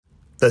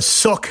The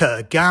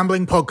Soccer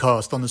Gambling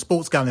Podcast on the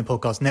Sports Gambling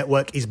Podcast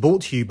Network is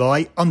brought to you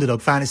by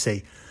Underdog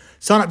Fantasy.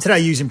 Sign up today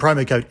using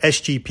promo code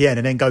SGPN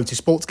and then go to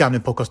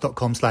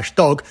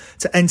sportsgamblingpodcast.com/dog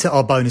to enter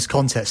our bonus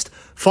contest.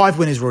 5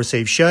 winners will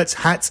receive shirts,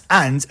 hats,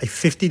 and a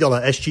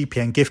 $50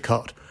 SGPN gift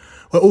card.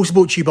 We're also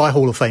brought to you by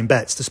Hall of Fame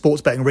Bets, the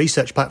sports betting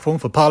research platform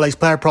for parlays,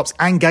 player props,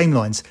 and game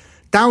lines.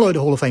 Download the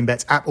Hall of Fame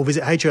Bets app or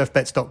visit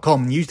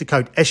hofbets.com and use the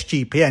code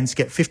SGPN to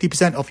get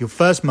 50% off your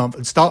first month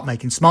and start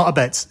making smarter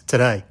bets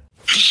today.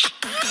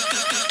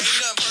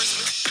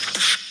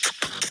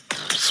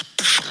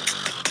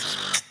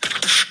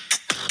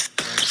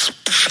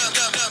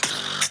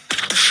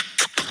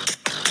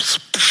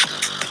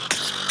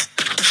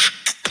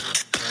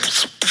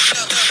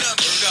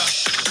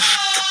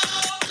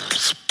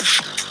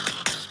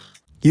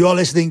 You are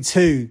listening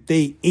to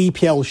the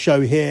EPL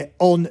show here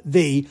on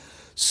the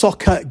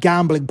Soccer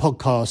Gambling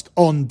Podcast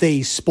on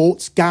the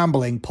Sports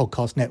Gambling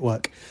Podcast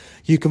Network.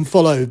 You can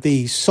follow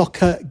the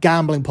Soccer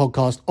Gambling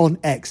Podcast on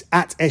X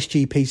at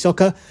SGP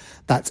Soccer.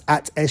 That's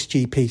at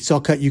SGP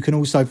Soccer. You can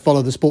also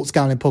follow the Sports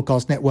Gambling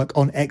Podcast Network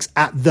on X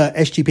at the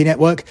SGP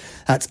Network.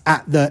 That's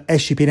at the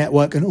SGP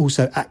Network, and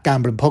also at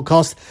Gambling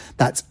Podcast.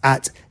 That's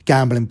at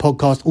Gambling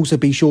Podcast. Also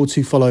be sure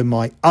to follow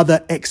my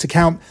other X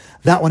account.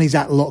 That one is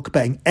at Lock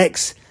Betting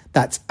X.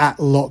 That's at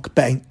Lock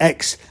Betting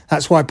X.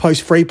 That's where I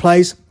post free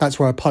plays. That's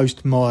where I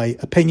post my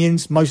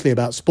opinions, mostly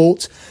about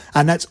sports.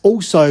 And that's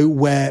also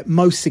where,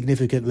 most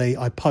significantly,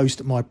 I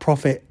post my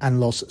profit and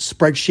loss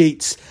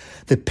spreadsheets.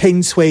 The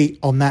pin tweet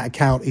on that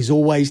account is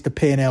always the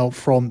P&L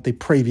from the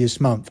previous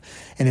month.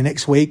 In the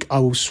next week, I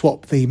will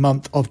swap the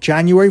month of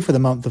January for the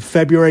month of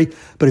February.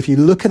 But if you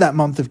look at that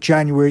month of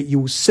January, you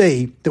will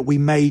see that we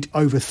made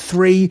over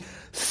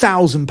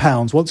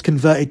 £3,000. Once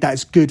converted,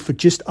 that's good for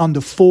just under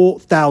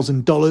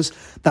 $4,000.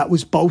 That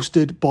was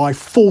bolstered by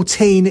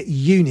 14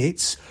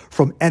 units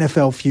from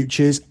NFL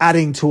futures,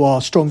 adding to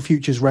our strong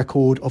futures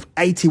record of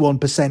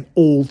 81%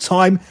 all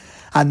time.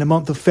 And the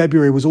month of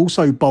February was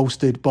also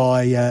bolstered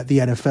by the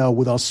NFL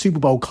with our Super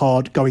Bowl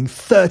card going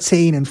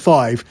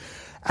 13-5.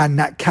 And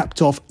that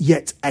capped off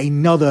yet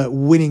another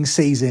winning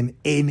season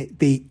in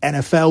the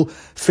NFL.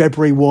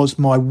 February was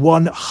my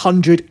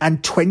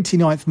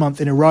 129th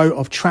month in a row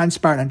of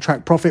transparent and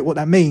track profit. What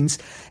that means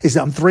is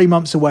that I'm 3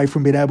 months away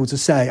from being able to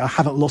say I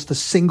haven't lost a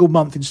single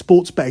month in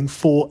sports betting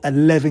for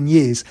 11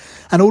 years.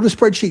 And all the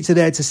spreadsheets are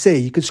there to see.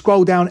 You can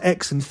scroll down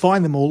X and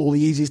find them all. All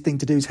the easiest thing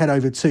to do is head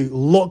over to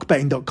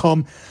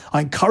lockbetting.com. I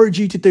encourage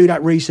you to do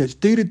that research,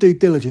 do the due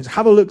diligence,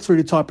 have a look through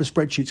the type of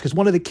spreadsheets, because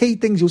one of the key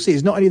things you'll see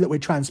is not only that we're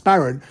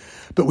transparent,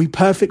 but we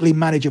perfectly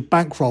manage a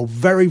bankroll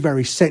very,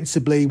 very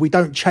sensibly. We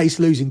don't chase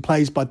losing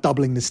plays by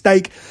doubling the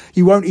stake.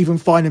 You won't even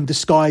find them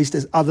disguised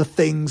as other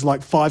things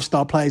like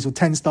 5-star plays or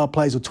 10-star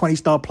plays or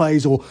 20-star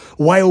plays or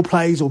whale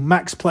plays or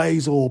max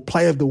plays or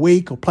play of the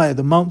week or play of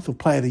the month or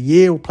play of the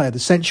year or play of the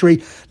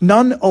century.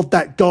 None of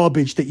that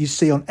garbage that you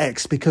see on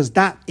X, because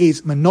that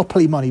is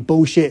monopoly money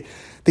bullshit.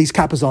 These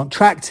cappers aren't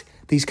tracked.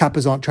 These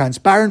cappers aren't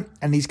transparent,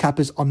 and these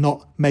cappers are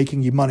not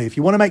making you money. If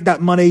you want to make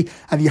that money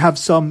and you have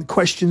some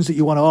questions that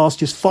you want to ask,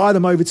 just fire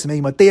them over to me.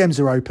 My DMs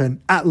are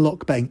open at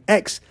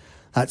LockBettingX.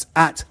 That's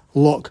at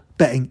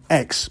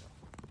LockBettingX.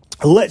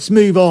 Let's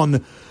move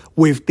on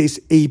with this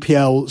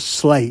EPL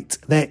slate.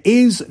 There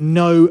is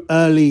no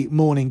early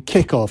morning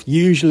kickoff.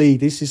 Usually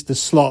this is the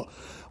slot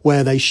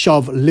where they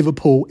shove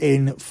Liverpool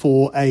in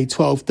for a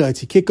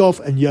 12:30 kickoff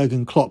and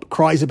Jurgen Klopp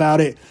cries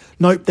about it.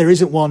 Nope, there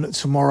isn't one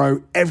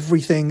tomorrow.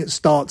 Everything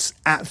starts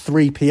at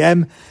 3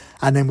 p.m.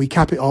 and then we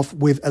cap it off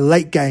with a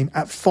late game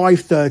at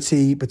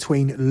 5:30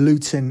 between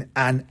Luton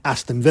and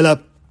Aston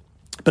Villa.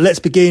 But let's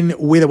begin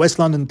with a West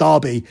London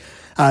derby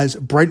as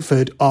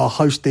Brentford are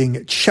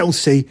hosting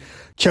Chelsea.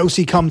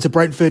 Chelsea come to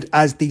Brentford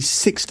as the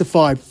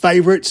 6-5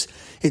 favourites.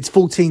 It's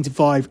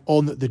 14-5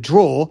 on the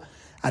draw.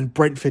 And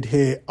Brentford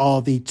here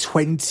are the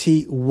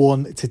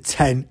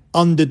 21-10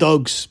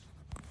 underdogs.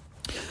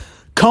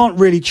 Can't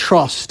really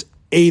trust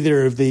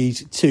either of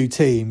these two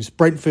teams.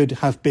 Brentford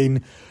have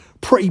been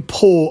pretty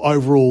poor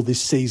overall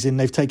this season.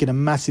 They've taken a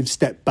massive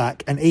step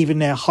back, and even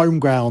their home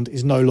ground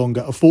is no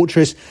longer a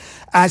fortress.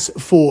 As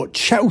for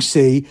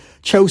Chelsea,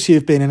 Chelsea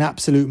have been an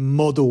absolute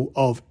model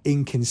of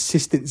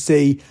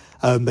inconsistency.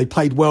 They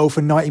played well for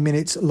 90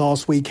 minutes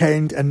last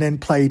weekend and then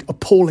played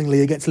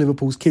appallingly against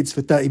Liverpool's kids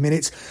for 30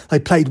 minutes. They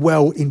played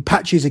well in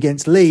patches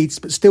against Leeds,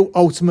 but still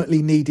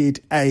ultimately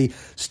needed a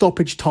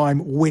stoppage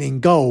time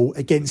winning goal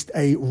against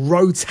a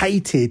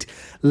rotated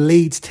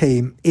Leeds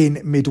team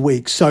in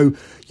midweek. So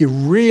you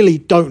really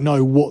don't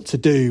know what to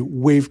do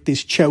with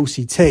this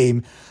Chelsea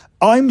team.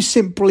 I'm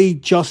simply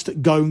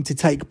just going to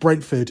take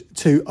Brentford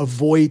to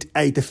avoid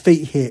a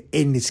defeat here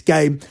in this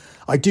game.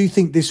 I do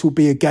think this will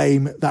be a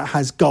game that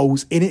has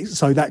goals in it,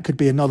 so that could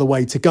be another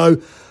way to go.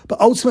 But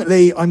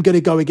ultimately, I'm going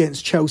to go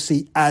against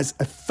Chelsea as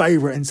a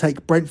favourite and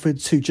take Brentford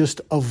to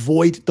just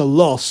avoid the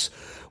loss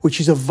which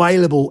is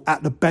available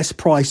at the best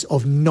price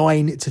of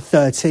 9 to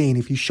 13.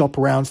 If you shop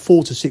around,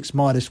 4 to 6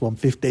 minus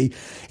 150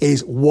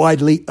 is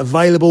widely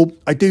available.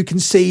 I do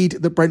concede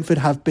that Brentford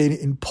have been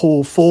in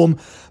poor form,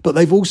 but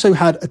they've also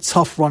had a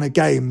tough run of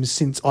games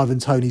since Ivan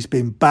Toney's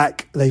been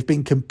back. They've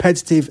been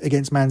competitive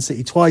against Man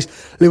City twice,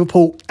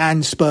 Liverpool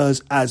and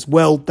Spurs as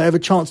well. They have a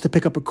chance to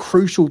pick up a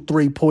crucial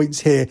 3 points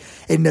here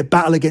in their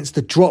battle against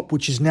the drop,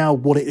 which is now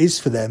what it is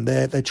for them.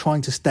 They're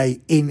trying to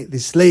stay in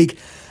this league.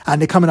 And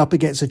they're coming up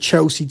against a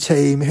Chelsea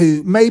team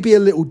who may be a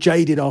little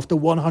jaded after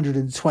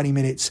 120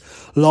 minutes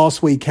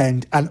last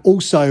weekend, and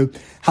also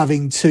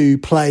having to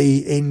play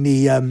in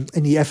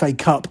the FA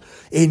Cup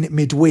in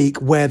midweek,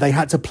 where they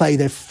had to play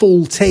their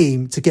full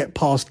team to get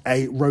past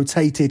a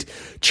rotated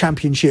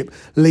Championship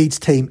Leeds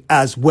team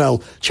as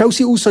well.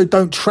 Chelsea also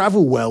don't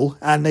travel well,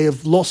 and they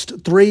have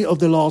lost 3 of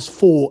the last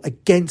 4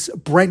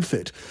 against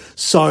Brentford.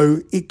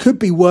 So it could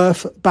be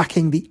worth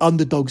backing the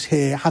underdogs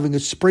here, having a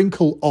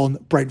sprinkle on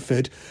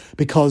Brentford,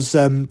 because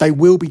they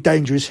will be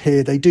dangerous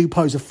here. They do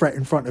pose a threat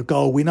in front of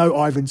goal. We know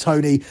Ivan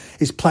Toney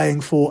is playing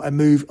for a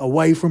move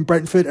away from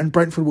Brentford, and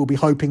Brentford will be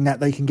hoping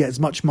that they can get as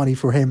much money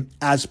for him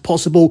as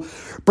possible.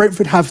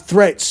 Brentford have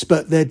threats,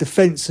 but their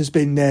defence has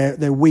been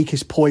their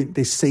weakest point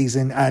this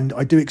season, and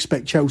I do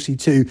expect Chelsea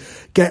to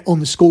get on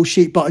the score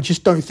sheet, but I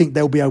just don't think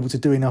they'll be able to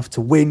do enough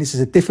to win. This is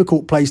a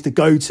difficult place to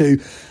go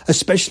to,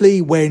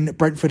 especially when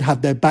Brentford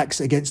have their backs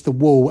against the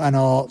wall and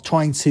are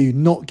trying to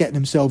not get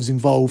themselves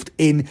involved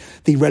in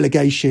the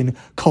relegation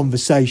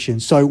conversation.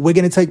 So we're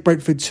going to take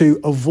Brentford to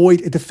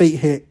avoid a defeat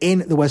here in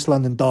the West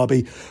London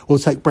derby. We'll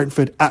take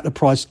Brentford at the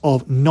price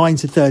of 9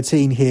 to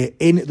 13 here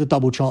in the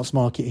double chance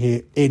market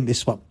here in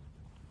this one.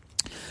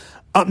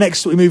 Up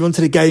next, we move on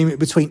to the game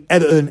between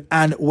Everton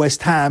and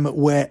West Ham,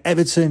 where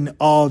Everton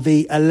are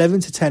the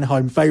 11 to 10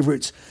 home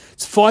favourites.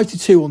 It's 5 to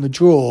 2 on the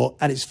draw,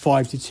 and it's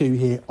 5 to 2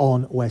 here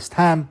on West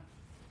Ham.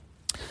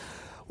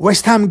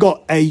 West Ham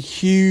got a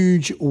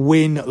huge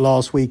win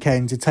last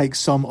weekend to take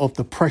some of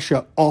the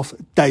pressure off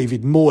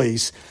David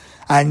Moyes.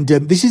 And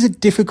this is a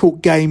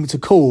difficult game to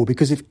call,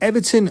 because if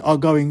Everton are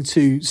going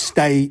to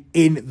stay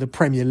in the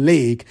Premier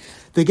League,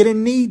 they're going to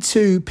need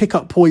to pick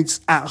up points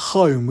at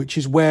home, which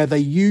is where they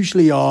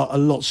usually are a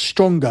lot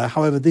stronger.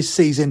 However, this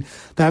season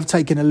they have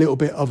taken a little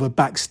bit of a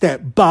back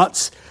step,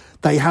 but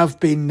they have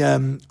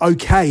been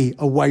okay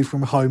away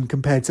from home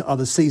compared to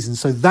other seasons.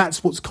 So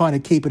that's what's kind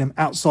of keeping them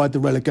outside the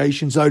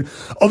relegation zone.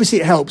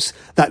 Obviously, it helps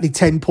that the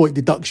 10-point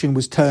deduction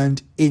was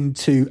turned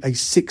into a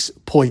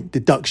 6-point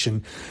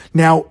deduction.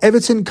 Now,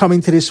 Everton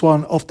coming to this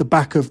one off the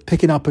back of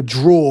picking up a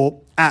draw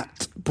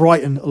at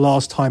Brighton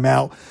last time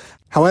out.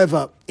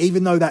 However,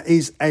 even though that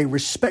is a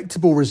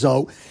respectable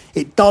result,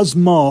 it does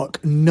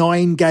mark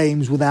 9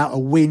 games without a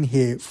win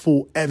here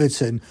for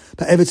Everton.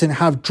 But Everton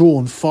have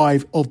drawn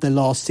 5 of their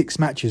last 6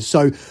 matches.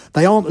 So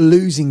they aren't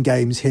losing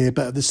games here,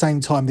 but at the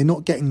same time, they're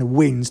not getting the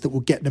wins that will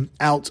get them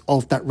out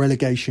of that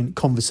relegation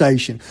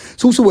conversation.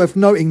 It's also worth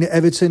noting that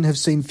Everton have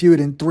seen fewer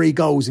than 3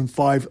 goals in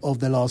 5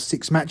 of their last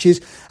 6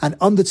 matches, and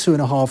under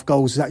 2.5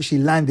 goals has actually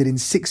landed in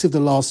 6 of the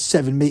last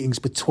 7 meetings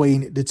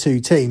between the two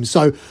teams.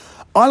 So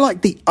I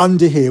like the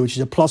under here, which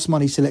is a plus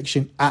money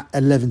selection at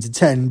 11 to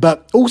 10.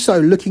 But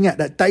also looking at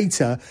that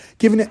data,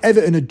 given that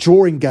Everton are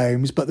drawing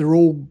games, but they're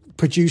all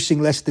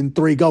producing less than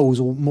 3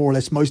 goals, or more or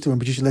less most of them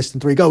producing less than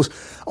 3 goals,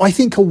 I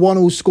think a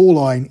 1-1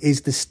 scoreline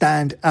is the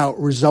standout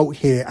result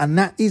here, and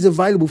that is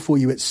available for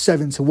you at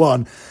 7 to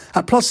 1.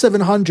 At plus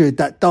 700,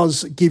 that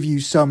does give you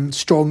some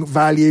strong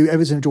value.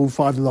 Everton have drawn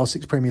 5 of the last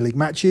 6 Premier League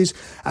matches,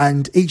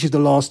 and each of the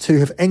last 2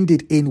 have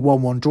ended in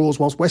 1-1 draws,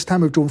 whilst West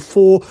Ham have drawn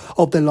 4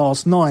 of their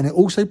last 9. It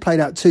also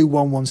played out 2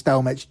 1-1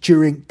 stalemates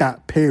during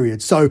that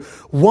period. So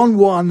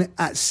 1-1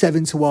 at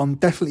 7 to 1,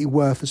 definitely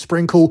worth a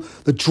sprinkle.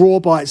 The draw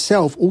by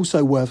itself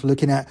also worth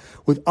looking at,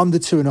 with under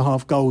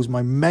 2.5 goals,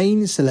 my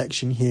main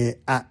selection here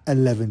at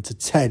 11 to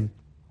 10.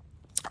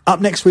 Up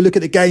next, we look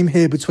at the game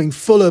here between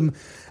Fulham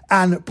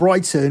and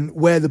Brighton,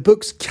 where the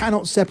books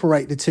cannot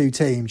separate the two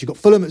teams. You've got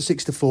Fulham at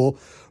 6 to 4,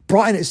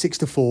 Brighton at 6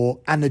 to 4,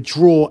 and the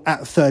draw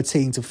at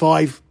 13 to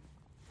 5.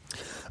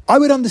 I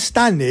would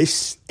understand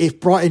this if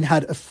Brighton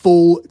had a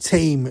full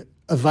team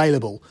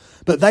available,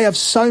 but they have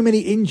so many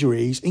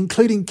injuries,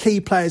 including key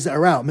players that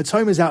are out.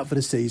 Matoma's out for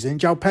the season,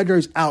 João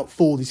Pedro's out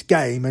for this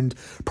game and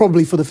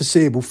probably for the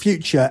foreseeable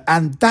future,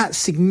 and that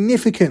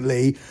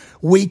significantly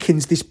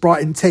weakens this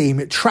Brighton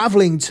team,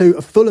 travelling to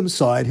a Fulham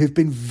side who've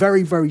been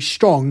very, very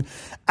strong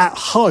at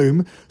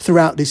home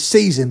throughout this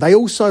season. They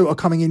also are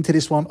coming into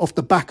this one off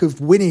the back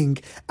of winning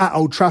at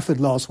Old Trafford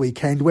last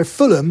weekend, where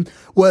Fulham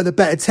were the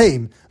better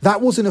team.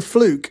 That wasn't a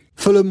fluke.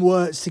 Fulham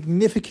were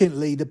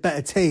significantly the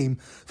better team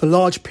for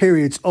large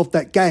periods of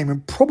that game,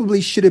 and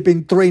probably should have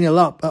been 3-0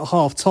 up at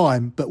half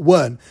time, but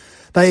weren't.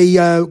 They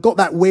got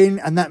that win,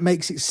 and that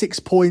makes it 6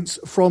 points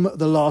from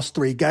the last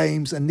 3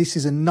 games. And this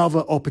is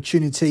another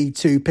opportunity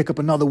to pick up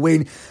another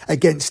win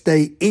against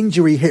a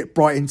injury-hit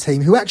Brighton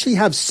team, who actually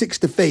have 6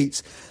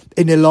 defeats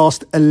in their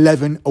last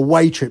 11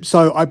 away trips.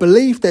 So I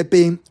believe they're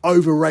being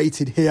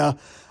overrated here.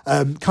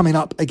 coming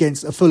up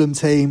against a Fulham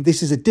team.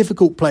 This is a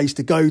difficult place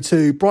to go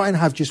to. Brighton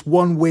have just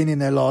one win in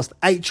their last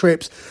 8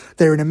 trips.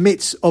 They're in the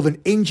midst of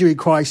an injury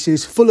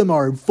crisis. Fulham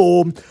are in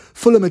form.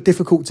 Fulham are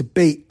difficult to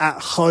beat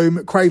at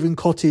home. Craven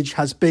Cottage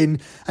has been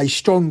a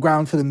strong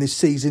ground for them this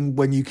season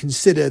when you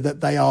consider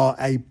that they are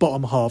a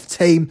bottom half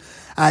team.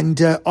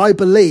 And I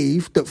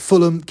believe that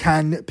Fulham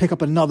can pick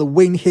up another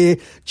win here.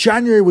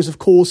 January was, of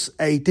course,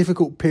 a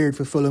difficult period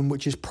for Fulham,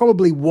 which is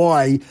probably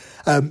why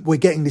we're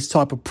getting this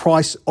type of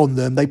price on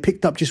them. They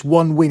picked up just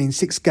one win in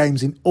 6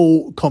 games in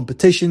all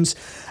competitions,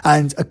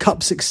 and a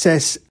cup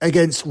success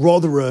against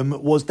Rotherham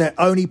was their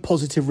only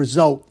positive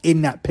result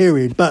in that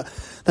period. But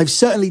they've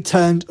certainly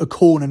turned a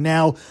corner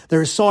now.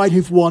 They're a side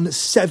who've won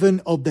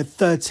 7 of their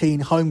 13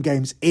 home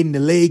games in the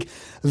league.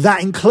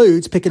 That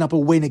includes picking up a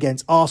win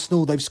against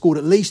Arsenal. They've scored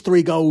at least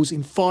 3 goals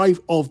in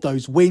 5 of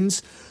those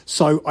wins.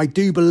 So I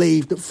do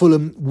believe that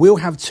Fulham will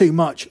have too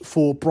much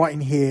for Brighton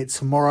here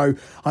tomorrow.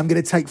 I'm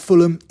going to take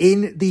Fulham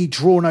in the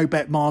draw no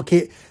bet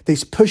market.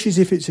 This pushes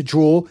if it's a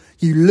draw.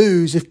 You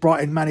lose if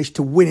Brighton manage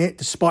to win it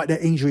despite their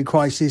injury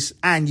crisis,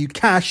 and you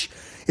cash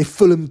if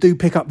Fulham do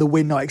pick up the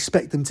win I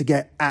expect them to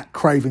get at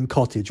Craven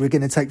Cottage. We're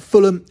going to take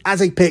Fulham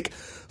as a pick.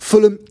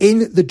 Fulham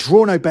in the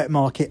draw no bet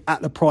market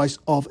at the price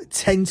of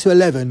 10 to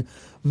 11,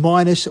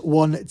 minus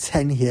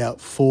 110 here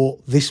for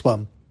this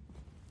one.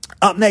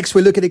 Up next,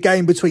 we look at a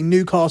game between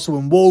Newcastle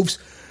and Wolves,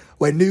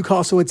 where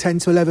Newcastle are 10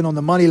 to 11 on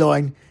the money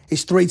line.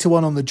 It's 3 to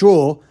 1 on the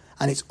draw,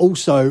 and it's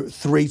also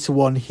 3 to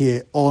 1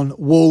 here on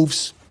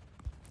Wolves.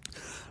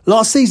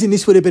 Last season,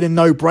 this would have been a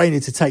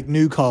no-brainer to take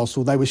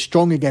Newcastle. They were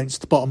strong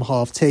against bottom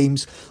half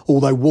teams,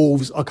 although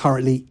Wolves are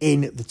currently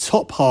in the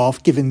top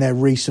half, given their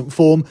recent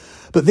form.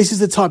 But this is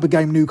the type of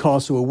game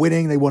Newcastle are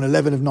winning. They won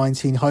 11 of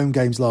 19 home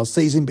games last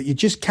season, but you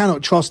just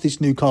cannot trust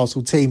this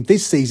Newcastle team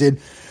this season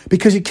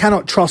because you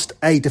cannot trust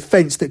a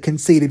defence that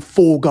conceded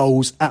 4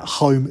 goals at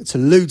home to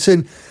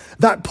Luton.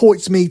 That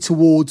points me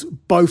towards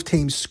both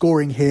teams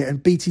scoring here,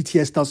 and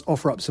BTTS does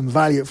offer up some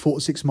value at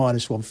 4-6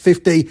 minus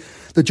 150.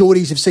 The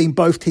Geordies have seen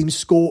both teams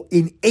score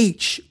in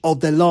each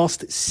of their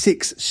last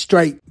 6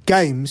 straight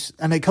games,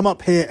 and they come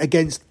up here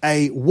against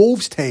a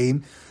Wolves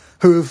team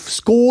who have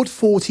scored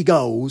 40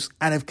 goals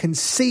and have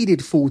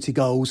conceded 40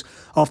 goals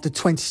after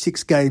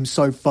 26 games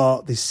so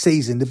far this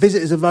season. The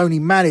visitors have only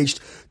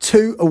managed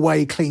 2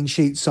 away clean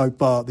sheets so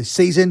far this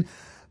season,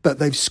 but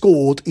they've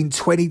scored in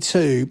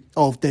 22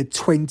 of their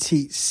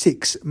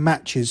 26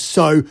 matches.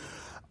 So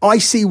I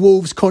see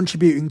Wolves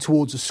contributing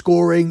towards the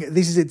scoring.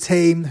 This is a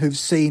team who've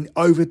seen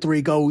over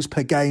 3 goals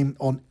per game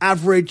on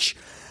average.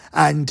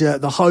 And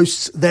the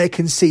hosts, they're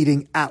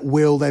conceding at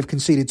will. They've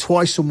conceded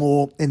twice or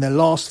more in their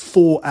last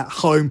 4 at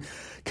home.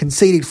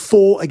 Conceded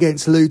 4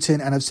 against Luton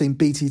and have seen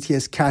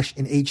BTTS cash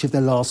in each of their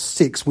last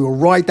 6. We'll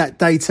ride that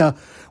data.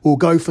 We'll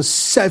go for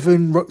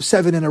 7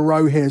 in a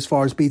row here as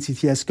far as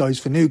BTTS goes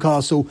for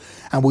Newcastle.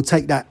 And we'll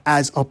take that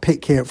as our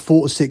pick here at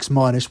 4-6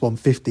 minus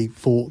 150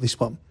 for this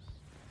one.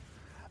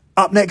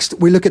 Up next,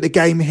 we look at the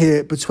game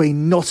here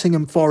between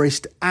Nottingham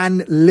Forest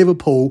and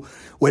Liverpool,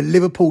 where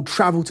Liverpool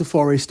travel to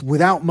Forest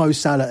without Mo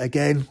Salah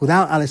again,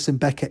 without Alisson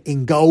Becker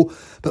in goal,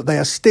 but they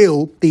are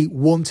still the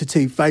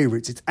 1-2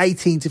 favourites. It's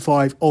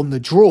 18-5 on the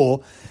draw,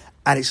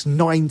 and it's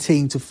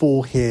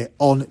 19-4 here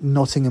on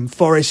Nottingham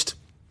Forest.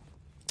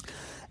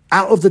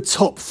 Out of the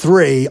top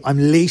 3,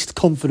 I'm least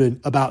confident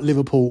about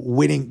Liverpool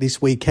winning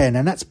this weekend,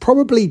 and that's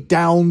probably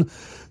down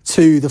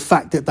to the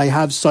fact that they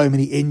have so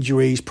many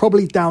injuries,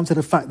 probably down to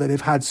the fact that they've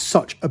had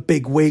such a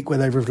big week where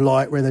they've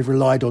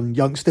relied on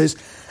youngsters,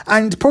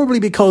 and probably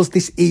because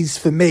this is,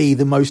 for me,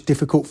 the most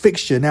difficult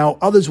fixture. Now,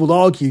 others will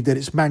argue that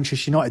it's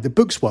Manchester United. The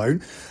books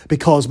won't,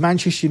 because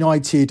Manchester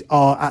United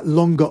are at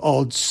longer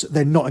odds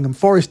than Nottingham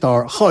Forest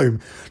are at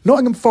home.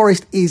 Nottingham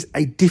Forest is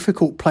a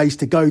difficult place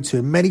to go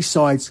to. Many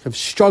sides have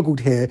struggled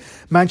here.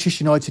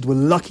 Manchester United were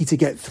lucky to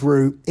get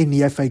through in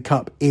the FA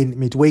Cup in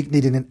midweek,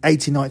 needing an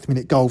 89th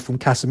minute goal from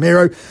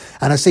Casemiro.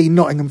 And I see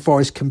Nottingham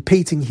Forest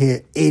competing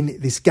here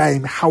in this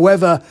game.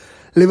 However,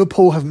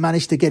 Liverpool have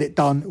managed to get it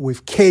done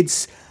with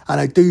kids. And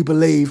I do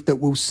believe that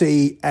we'll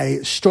see a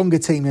stronger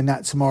team than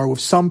that tomorrow, with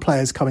some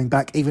players coming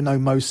back, even though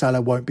Mo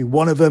Salah won't be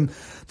one of them.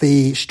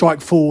 The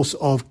strike force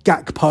of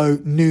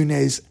Gakpo,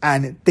 Nunes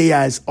and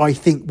Diaz, I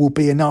think, will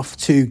be enough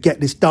to get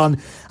this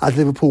done, as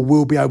Liverpool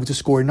will be able to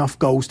score enough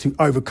goals to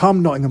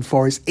overcome Nottingham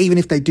Forest, even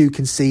if they do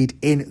concede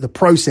in the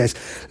process.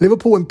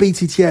 Liverpool and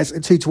BTTS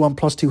at 2-1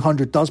 plus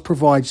 200 does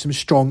provide some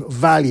strong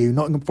value.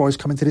 Nottingham Forest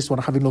coming to this one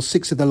having lost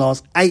 6 of the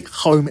last 8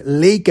 home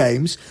league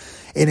games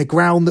in a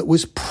ground that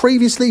was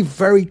previously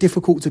very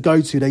difficult to go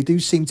to. They do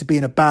seem to be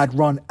in a bad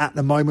run at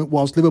the moment,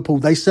 whilst Liverpool,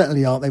 they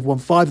certainly aren't. They've won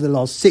 5 of the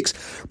last 6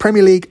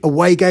 Premier League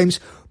away games,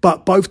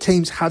 but both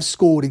teams have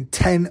scored in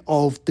 10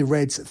 of the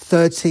Reds'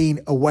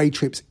 13 away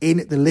trips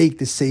in the league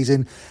this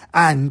season,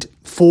 and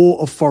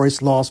 4 of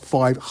Forest's last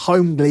 5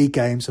 home league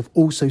games have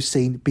also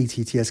seen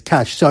BTTS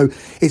cash. So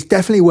it's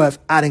definitely worth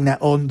adding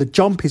that on. The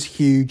jump is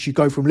huge. You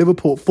go from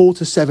Liverpool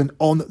 4-7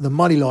 on the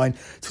money line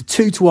to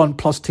 2-1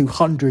 plus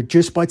 200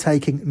 just by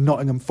taking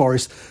Nottingham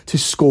Forest to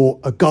score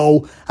a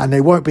goal. And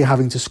they won't be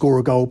having to score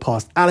a goal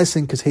past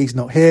Alisson because he's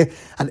not here.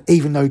 And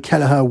even though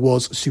Kelleher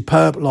was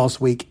superb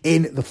last week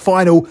in the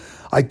final,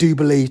 I do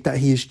believe that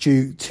he is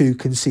due to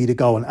concede a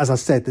goal. And as I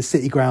said, the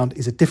City ground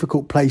is a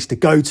difficult place to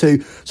go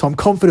to. So I'm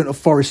confident of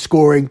Forest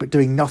scoring, but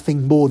doing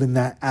nothing more than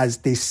that as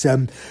this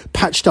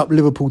patched up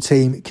Liverpool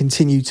team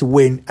continue to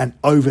win and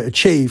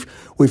overachieve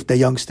with their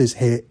youngsters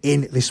here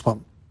in this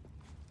one.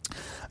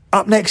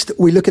 Up next,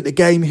 we look at the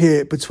game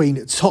here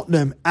between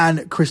Tottenham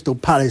and Crystal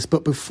Palace.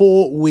 But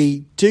before we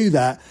do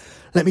that,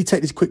 let me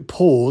take this quick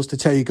pause to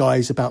tell you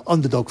guys about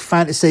Underdog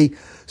Fantasy.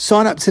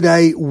 Sign up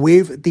today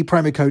with the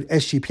promo code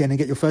SGPN and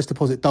get your first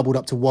deposit doubled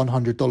up to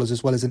 $100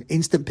 as well as an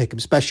instant pick'em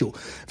special.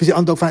 Visit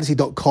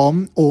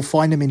underdogfantasy.com or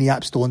find them in the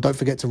App Store, and don't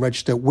forget to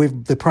register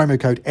with the promo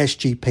code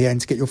SGPN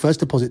to get your first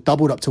deposit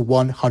doubled up to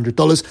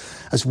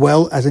 $100 as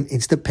well as an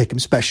instant pick'em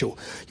special.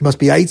 You must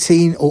be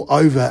 18 or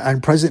over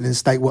and present in the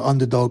state where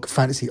Underdog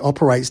Fantasy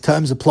operates.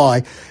 Terms apply.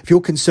 If you're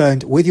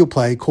concerned with your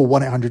play, call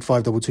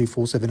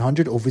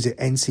 1-800-522-4700 or visit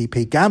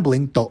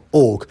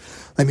ncpgambling.org.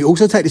 Let me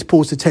also take this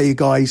pause to tell you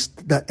guys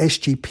that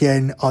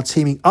SGPN are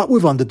teaming up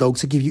with Underdog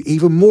to give you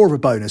even more of a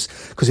bonus.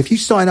 Because if you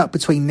sign up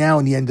between now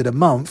and the end of the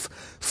month,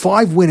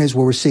 5 winners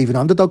will receive an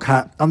Underdog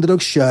hat,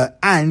 Underdog shirt,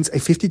 and a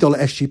 $50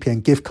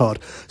 SGPN gift card.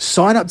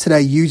 Sign up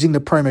today using the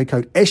promo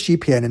code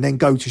SGPN and then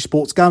go to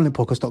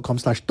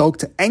sportsgamblingpodcast.com/dog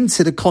to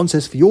enter the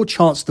contest for your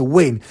chance to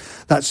win.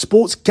 That's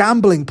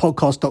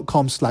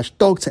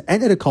sportsgamblingpodcast.com/dog to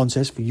enter the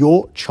contest for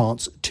your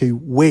chance to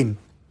win.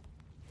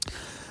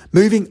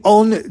 Moving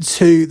on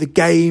to the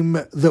game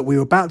that we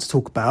were about to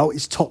talk about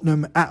is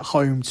Tottenham at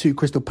home to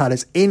Crystal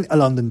Palace in a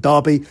London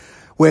derby,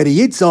 where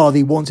the odds are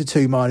the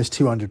 1-2 minus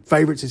 200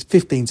 favourites. It's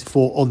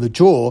 15-4 on the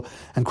draw,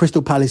 and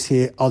Crystal Palace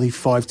here are the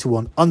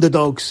 5-1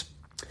 underdogs.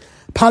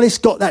 Palace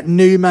got that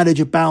new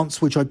manager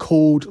bounce, which I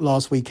called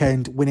last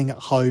weekend, winning at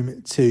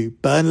home to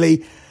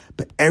Burnley.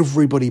 But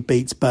everybody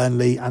beats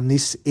Burnley, and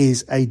this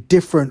is a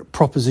different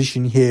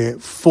proposition here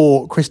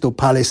for Crystal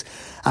Palace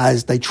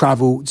as they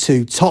travel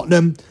to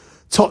Tottenham.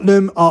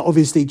 Tottenham are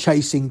obviously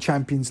chasing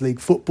Champions League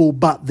football,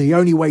 but the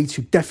only way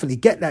to definitely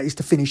get that is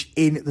to finish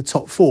in the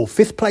top 4.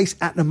 5th place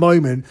at the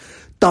moment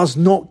does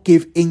not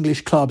give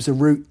English clubs a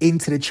route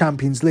into the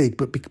Champions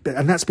League,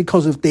 and that's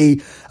because of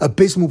the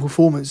abysmal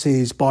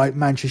performances by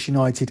Manchester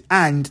United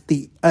and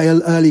the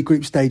early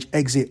group stage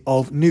exit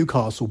of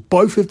Newcastle.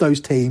 Both of those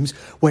teams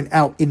went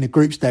out in the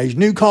group stage.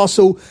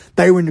 Newcastle,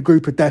 they were in the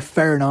group of death,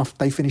 fair enough.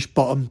 They finished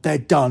bottom, they're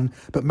done.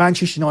 But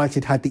Manchester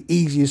United had the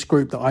easiest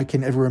group that I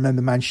can ever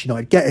remember Manchester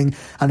United getting,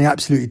 and they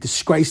absolutely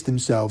disgraced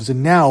themselves.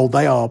 And now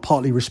they are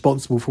partly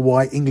responsible for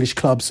why English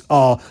clubs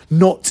are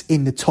not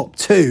in the top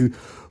 2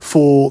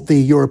 for the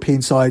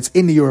European sides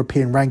in the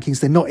European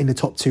rankings. They're not in the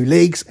top 2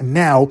 leagues, and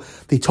now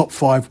the top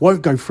 5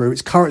 won't go through.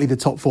 It's currently the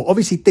top 4.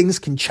 Obviously, things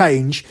can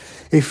change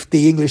if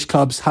the English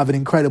clubs have an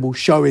incredible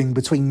showing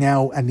between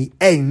now and the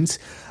end.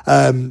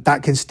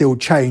 That can still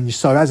change.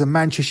 So as a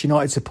Manchester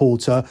United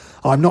supporter,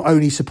 I'm not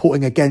only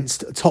supporting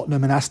against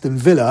Tottenham and Aston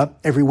Villa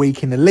every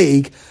week in the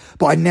league,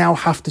 but I now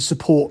have to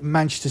support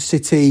Manchester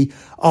City,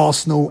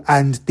 Arsenal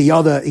and the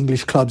other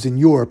English clubs in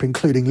Europe,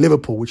 including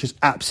Liverpool, which is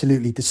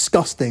absolutely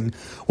disgusting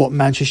what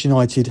Manchester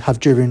United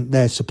have driven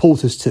their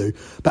supporters to.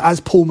 But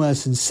as Paul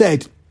Merson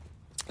said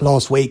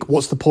last week,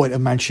 what's the point of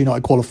Manchester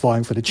United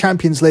qualifying for the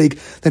Champions League?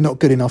 They're not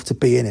good enough to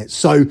be in it.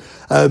 So,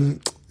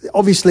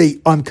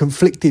 obviously, I'm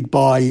conflicted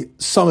by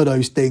some of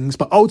those things,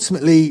 but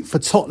ultimately for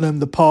Tottenham,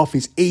 the path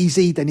is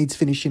easy. They need to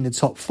finish in the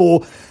top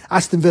 4.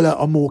 Aston Villa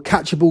are more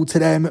catchable to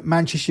them.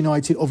 Manchester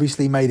United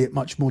obviously made it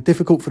much more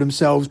difficult for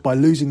themselves by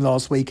losing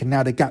last week, and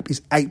now the gap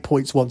is 8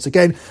 points once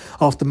again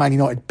after Man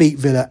United beat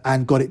Villa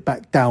and got it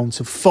back down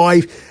to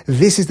 5.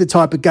 This is the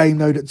type of game,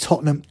 though, that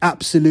Tottenham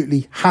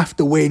absolutely have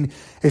to win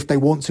if they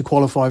want to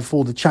qualify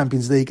for the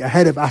Champions League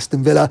ahead of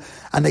Aston Villa,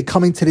 and they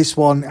come into this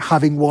one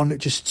having won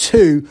just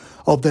 2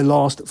 of their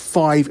last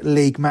 5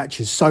 league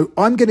matches. So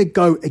I'm going to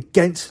go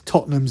against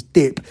Tottenham's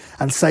dip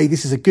and say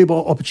this is a good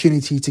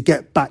opportunity to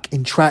get back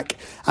in track,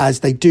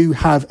 as they do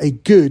have a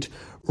good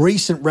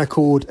recent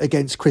record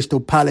against Crystal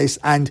Palace,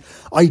 and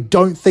I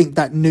don't think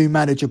that new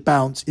manager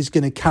bounce is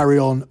going to carry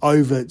on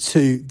over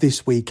to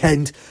this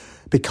weekend,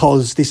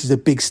 because this is a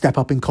big step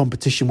up in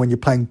competition when you're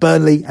playing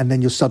Burnley and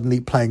then you're suddenly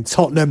playing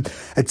Tottenham,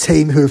 a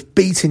team who have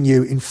beaten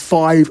you in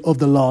 5 of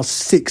the last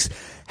 6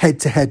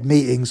 head-to-head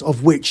meetings,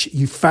 of which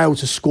you failed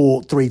to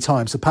score 3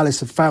 times. So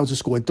Palace have failed to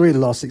score in 3 of the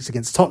last 6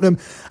 against Tottenham,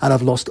 and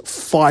I've lost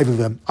 5 of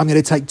them. I'm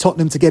going to take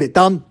Tottenham to get it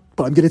done,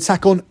 but I'm going to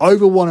tack on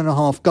over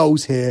 1.5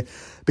 goals here,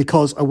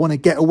 because I want to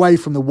get away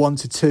from the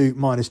 1-2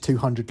 minus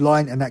 200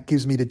 line, and that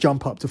gives me the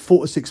jump up to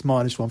 4-6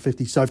 minus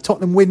 150. So if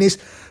Tottenham win this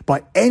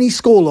by any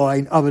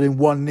scoreline other than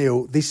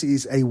 1-0, this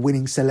is a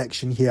winning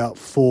selection here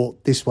for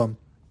this one.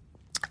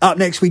 Up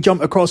next, we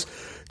jump across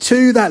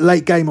to that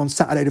late game on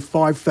Saturday, the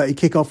 5:30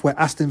 kickoff, where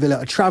Aston Villa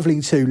are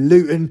travelling to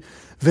Luton.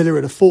 Villa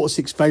are the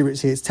 4-6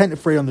 favourites here. It's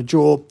 10-3 on the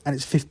draw, and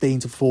it's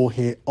 15-4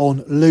 here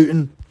on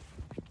Luton.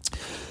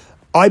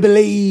 I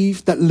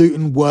believe that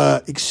Luton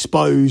were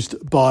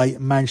exposed by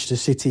Manchester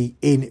City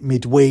in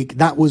midweek.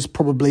 That was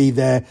probably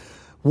their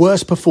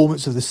worst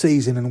performance of the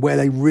season and where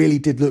they really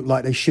did look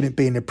like they shouldn't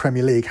be in the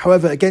Premier League.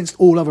 However, against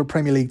all other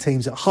Premier League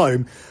teams at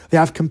home, they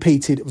have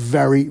competed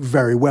very,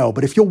 very well.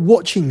 But if you're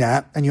watching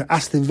that and you're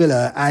Aston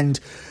Villa and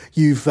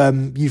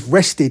you've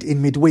rested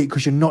in midweek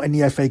because you're not in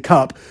the FA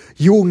Cup,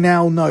 you'll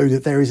now know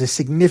that there is a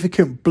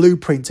significant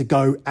blueprint to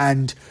go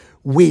and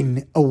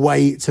win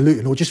away to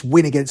Luton, or just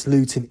win against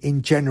Luton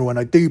in general. And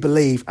I do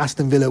believe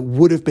Aston Villa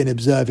would have been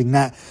observing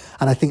that,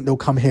 and I think they'll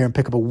come here and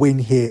pick up a win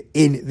here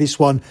in this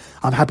one.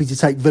 I'm happy to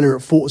take Villa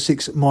at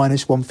 4-6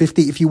 minus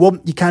 150. If you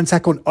want, you can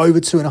tack on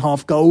over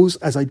 2.5 goals,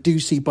 as I do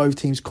see both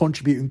teams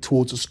contributing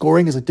towards the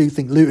scoring, as I do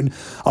think Luton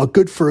are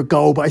good for a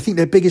goal, but I think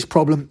their biggest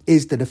problem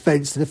is the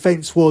defence. The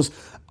defence was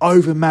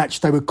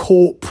overmatched. They were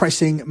caught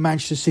pressing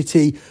Manchester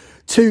City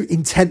too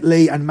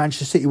intently, and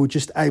Manchester City were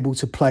just able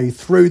to play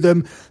through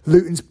them.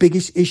 Luton's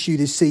biggest issue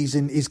this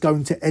season is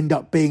going to end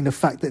up being the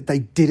fact that they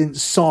didn't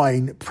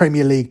sign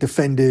Premier League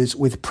defenders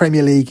with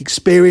Premier League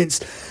experience,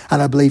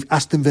 and I believe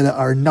Aston Villa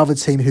are another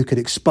team who could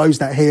expose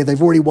that here.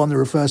 They've already won the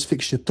reverse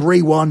fixture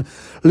 3-1.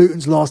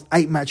 Luton's last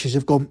 8 matches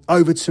have gone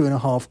over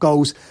 2.5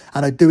 goals,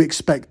 and I do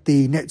expect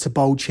the net to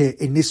bulge here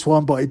in this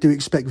one, but I do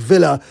expect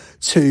Villa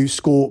to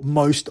score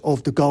most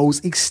of the goals,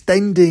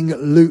 extending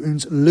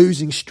Luton's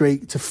losing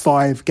streak to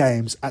 5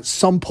 games. At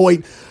some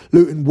point,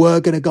 Luton were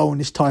going to go on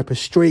this type of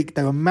streak.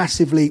 They were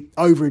massively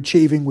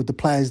overachieving with the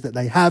players that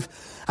they have,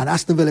 and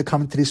Aston Villa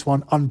coming to this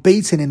one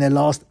unbeaten in their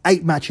last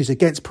 8 matches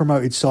against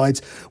promoted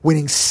sides,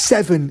 winning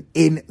 7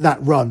 in that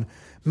run.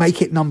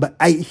 Make it number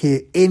 8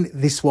 here in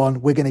this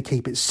one. We're going to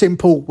keep it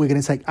simple. We're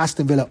going to take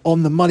Aston Villa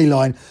on the money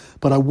line,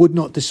 but I would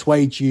not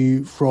dissuade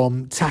you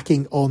from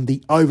tacking on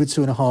the over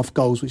 2.5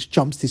 goals, which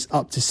jumps this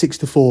up to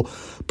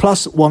 6-4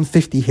 plus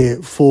 150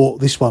 here for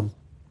this one.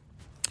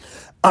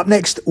 Up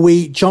next,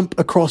 we jump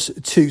across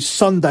to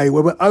Sunday,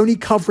 where we're only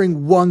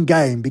covering one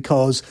game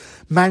because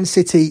Man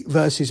City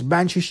versus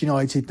Manchester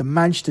United, the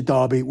Manchester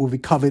derby, will be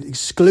covered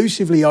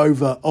exclusively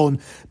over on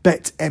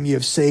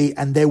BetMUFC,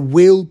 and there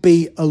will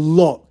be a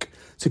lock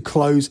to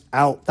close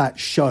out that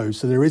show.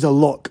 So there is a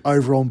lock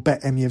over on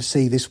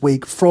BetMUFC this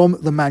week from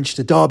the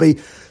Manchester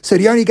derby. So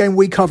the only game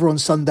we cover on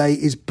Sunday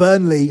is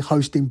Burnley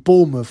hosting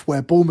Bournemouth,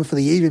 where Bournemouth are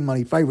the even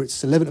money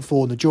favourites. It's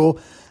 11-4 on the draw,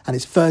 and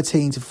it's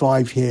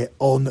 13-5 here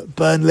on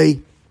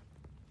Burnley.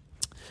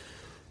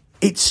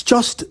 It's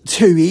just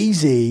too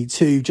easy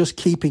to just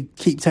keep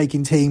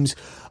taking teams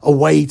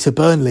away to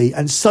Burnley,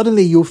 and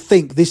suddenly you'll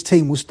think this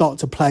team will start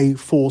to play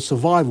for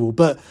survival.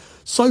 But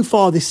so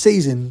far this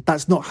season,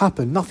 that's not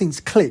happened. Nothing's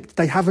clicked.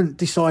 They haven't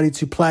decided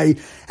to play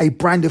a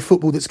brand of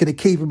football that's going to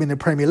keep them in the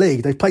Premier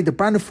League. They've played the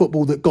brand of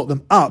football that got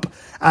them up,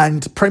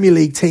 and Premier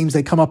League teams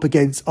they come up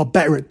against are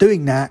better at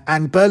doing that,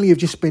 and Burnley have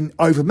just been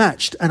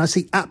overmatched, and I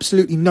see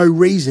absolutely no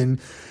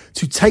reason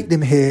to take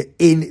them here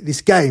in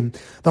this game.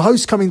 The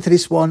hosts coming to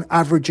this one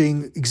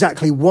averaging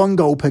exactly 1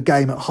 goal per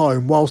game at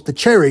home, whilst the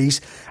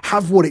Cherries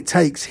have what it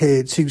takes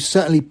here to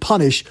certainly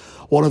punish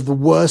one of the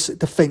worst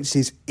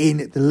defences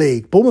in the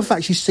league. Bournemouth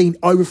actually seen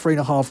over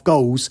 3.5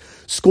 goals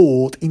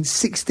scored in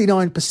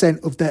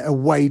 69% of their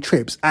away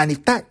trips, and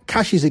if that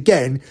cashes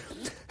again,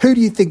 who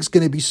do you think is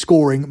going to be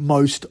scoring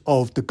most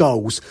of the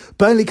goals?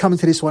 Burnley coming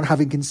to this one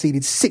having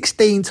conceded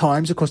 16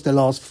 times across their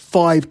last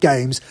 5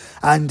 games,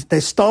 and their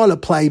style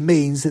of play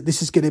means that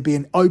this is going to be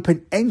an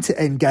open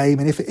end-to-end game,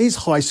 and if it is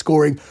high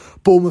scoring,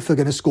 Bournemouth are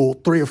going to score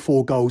 3 or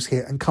 4 goals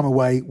here and come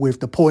away with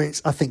the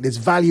points. I think there's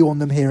value on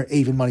them here at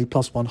even money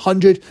plus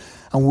 100,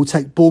 and we'll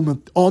take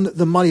Bournemouth on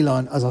the money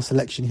line as our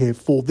selection here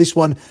for this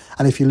one.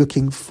 And if you're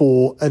looking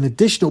for an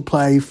additional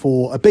play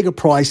for a bigger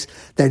price,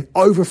 then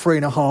over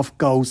 3.5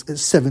 goals at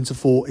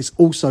 7-4 is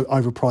also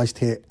overpriced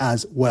here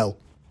as well.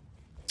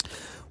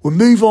 We'll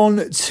move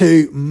on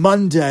to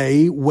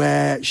Monday,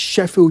 where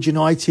Sheffield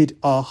United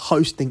are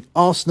hosting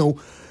Arsenal.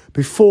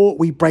 Before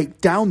we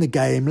break down the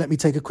game, let me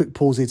take a quick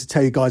pause here to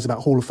tell you guys about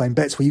Hall of Fame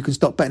Bets, where you can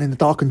stop betting in the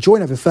dark and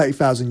join over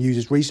 30,000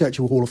 users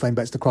researching Hall of Fame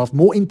Bets to craft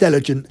more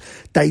intelligent,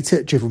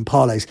 data-driven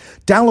parlays.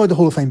 Download the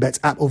Hall of Fame Bets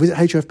app or visit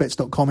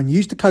hrfbets.com and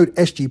use the code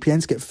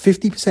SGPN to get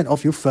 50%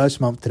 off your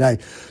first month today.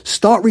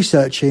 Start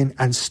researching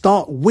and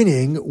start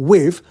winning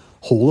with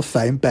Hall of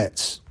Fame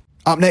Bets.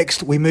 Up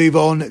next, we move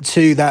on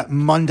to that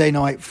Monday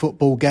night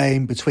football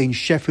game between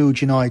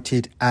Sheffield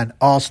United and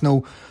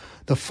Arsenal,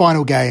 the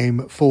final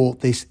game for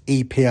this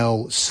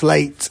EPL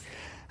slate,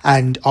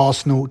 and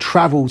Arsenal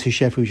travel to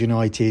Sheffield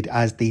United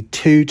as the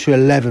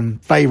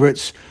 2-11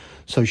 favourites,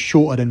 so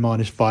shorter than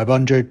minus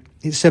 500.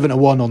 It's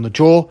 7-1 on the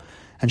draw,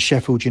 and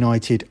Sheffield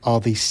United are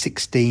the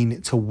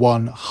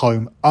 16-1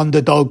 home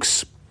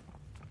underdogs.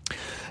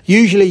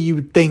 Usually you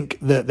would think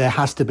that there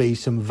has to be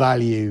some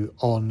value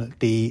on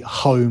the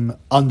home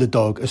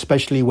underdog,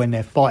 especially when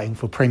they're fighting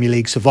for Premier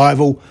League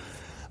survival.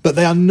 but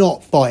they are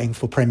not fighting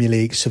for Premier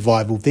League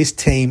survival. This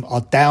team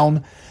are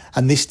down,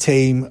 and this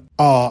team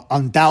are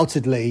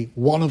undoubtedly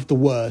one of the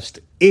worst,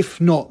 if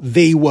not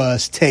the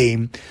worst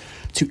team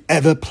to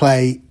ever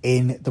play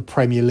in the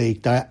Premier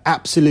League. They are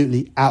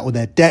absolutely out of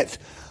their depth.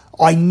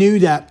 I knew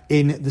that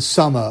in the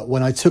summer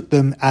when I took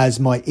them as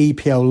my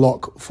EPL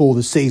lock for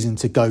the season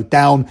to go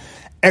down.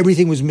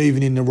 Everything was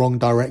moving in the wrong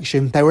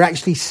direction. They were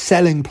actually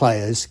selling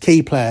players,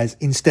 key players,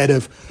 instead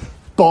of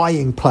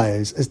buying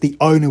players, as the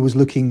owner was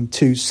looking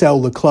to sell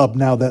the club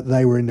now that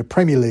they were in the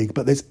Premier League.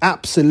 But there's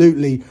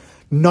absolutely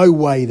no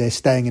way they're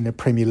staying in the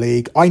Premier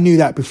League. I knew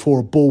that before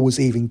a ball was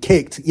even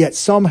kicked, yet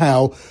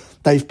somehow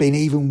they've been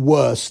even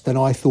worse than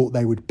I thought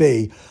they would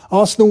be.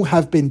 Arsenal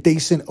have been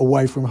decent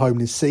away from home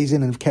this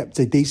season and have kept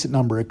a decent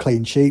number of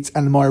clean sheets.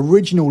 And my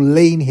original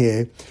lean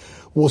here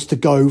was to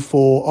go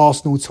for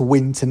Arsenal to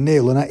win to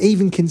 0. And I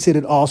even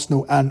considered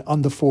Arsenal and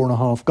under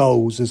 4.5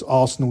 goals, as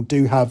Arsenal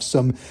do have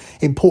some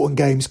important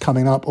games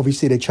coming up.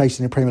 Obviously, they're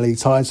chasing the Premier League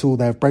title.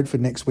 They have Brentford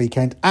next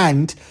weekend,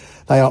 and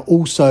they are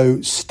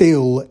also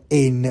still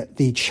in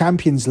the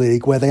Champions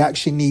League, where they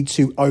actually need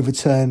to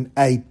overturn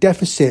a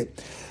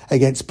deficit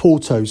against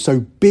Porto. So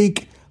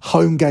big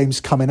home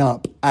games coming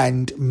up,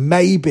 and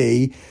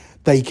maybe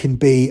they can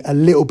be a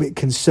little bit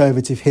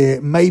conservative here.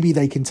 Maybe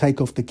they can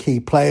take off the key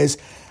players,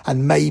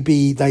 and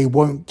maybe they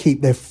won't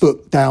keep their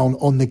foot down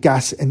on the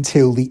gas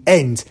until the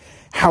end.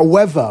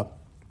 However,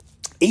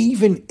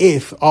 even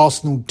if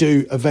Arsenal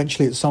do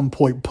eventually at some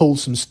point pull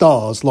some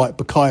stars like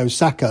Bukayo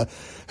Saka,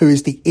 who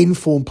is the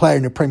informed player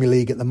in the Premier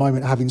League at the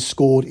moment, having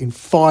scored in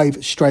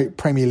 5 straight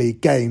Premier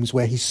League games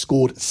where he's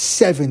scored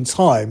 7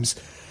 times,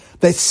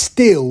 they're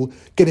still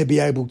going to be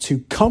able to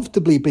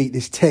comfortably beat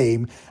this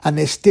team, and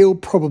they're still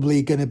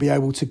probably going to be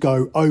able to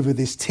go over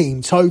this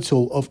team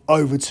total of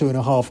over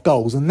 2.5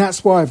 goals. And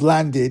that's where I've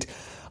landed.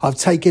 I've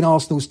taken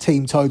Arsenal's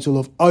team total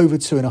of over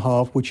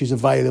 2.5, which is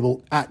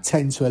available at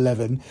 10 to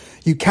 11.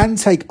 You can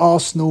take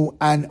Arsenal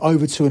and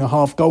over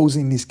 2.5 goals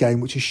in this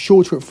game, which is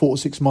shorter at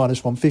 4-6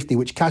 minus 150,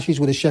 which cashes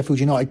with a Sheffield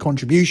United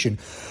contribution.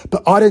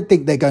 But I don't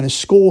think they're going to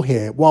score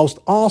here, whilst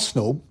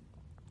Arsenal,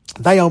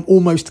 they are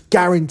almost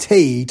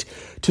guaranteed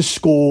to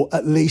score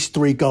at least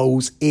 3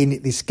 goals in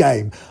this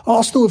game.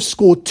 Arsenal have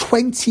scored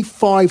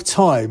 25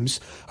 times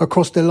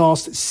across their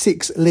last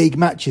 6 league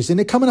matches, and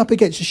they're coming up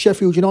against a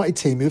Sheffield United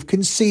team who have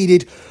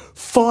conceded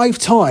 5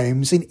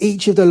 times in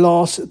each of the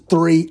last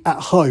 3 at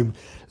home.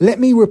 Let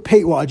me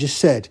repeat what I just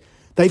said.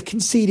 They've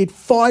conceded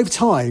 5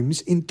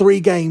 times in 3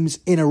 games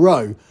in a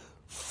row.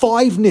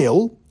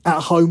 5-0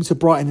 at home to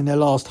Brighton in their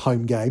last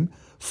home game.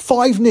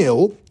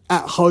 5-0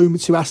 at home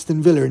to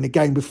Aston Villa in the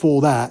game before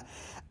that,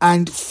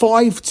 and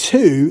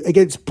 5-2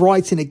 against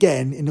Brighton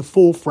again in the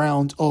 4th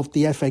round of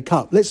the FA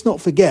Cup. Let's not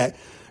forget,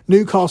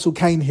 Newcastle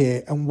came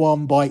here and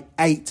won by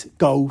 8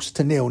 goals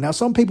to 0. Now,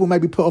 some people may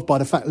be put off by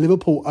the fact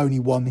Liverpool only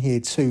won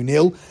here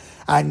 2-0,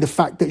 and the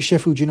fact that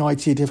Sheffield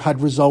United have had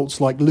results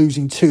like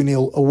losing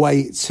 2-0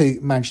 away to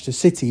Manchester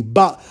City.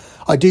 But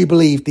I do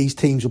believe these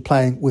teams are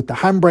playing with the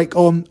handbrake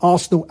on.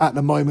 Arsenal at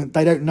the moment,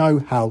 they don't know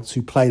how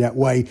to play that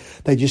way.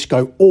 They just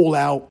go all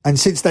out. And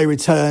since they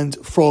returned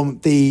from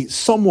the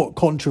somewhat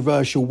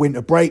controversial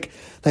winter break,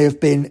 they have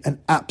been an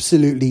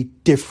absolutely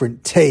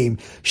different team.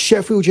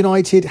 Sheffield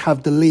United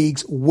have the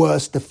league's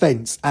worst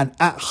defence, and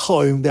at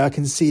home they are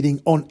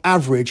conceding on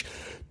average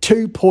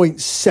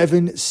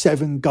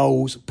 2.77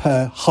 goals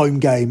per home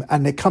game.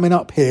 And they're coming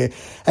up here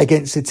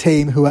against a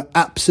team who are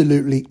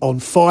absolutely on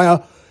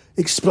fire.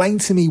 Explain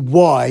to me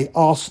why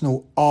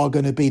Arsenal are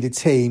going to be the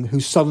team who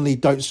suddenly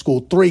don't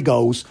score 3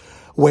 goals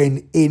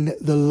when in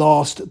the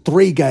last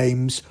 3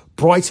 games,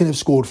 Brighton have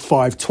scored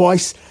 5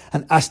 twice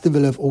and Aston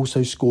Villa have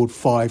also scored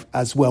 5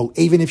 as well.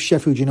 Even if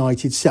Sheffield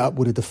United set up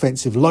with a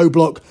defensive low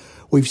block,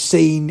 we've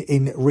seen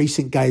in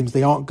recent games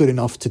they aren't good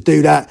enough to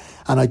do that.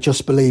 And I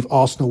just believe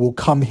Arsenal will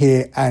come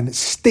here and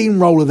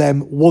steamroller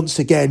them once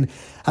again.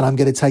 And I'm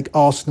going to take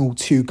Arsenal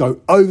to go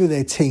over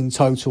their team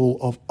total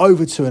of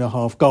over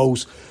 2.5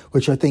 goals,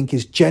 which I think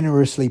is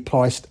generously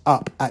priced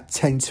up at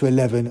 10 to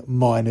 11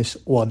 minus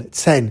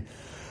 110.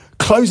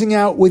 Closing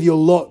out with your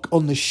lock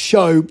on the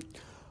show.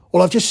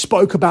 Well, I've just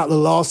spoke about the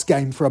last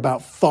game for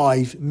about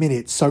 5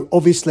 minutes. So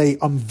obviously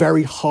I'm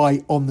very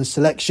high on the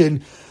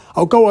selection.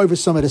 I'll go over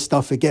some of the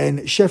stuff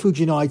again. Sheffield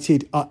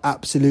United are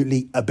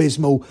absolutely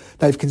abysmal.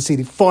 They've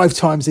conceded 5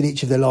 times in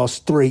each of their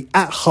last 3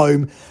 at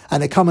home,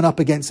 and they're coming up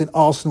against an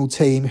Arsenal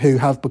team who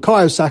have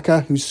Bukayo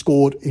Saka, who's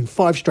scored in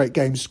 5 straight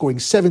games, scoring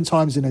 7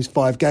 times in those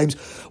 5 games,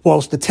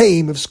 whilst the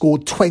team have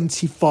scored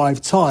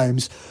 25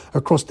 times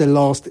across their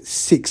last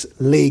 6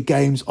 league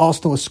games.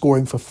 Arsenal are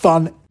scoring for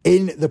fun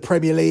in the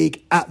Premier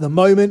League at the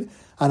moment,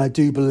 and I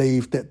do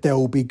believe that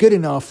they'll be good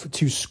enough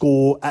to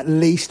score at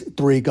least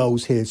 3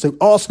 goals here. So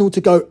Arsenal to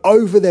go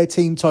over their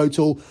team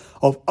total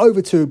of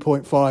over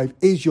 2.5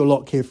 is your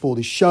lock here for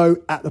the show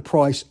at the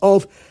price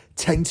of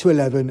 10 to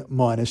 11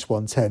 minus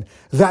 110.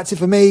 That's it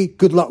for me.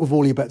 Good luck with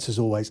all your bets as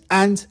always,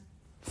 and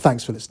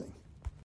thanks for listening.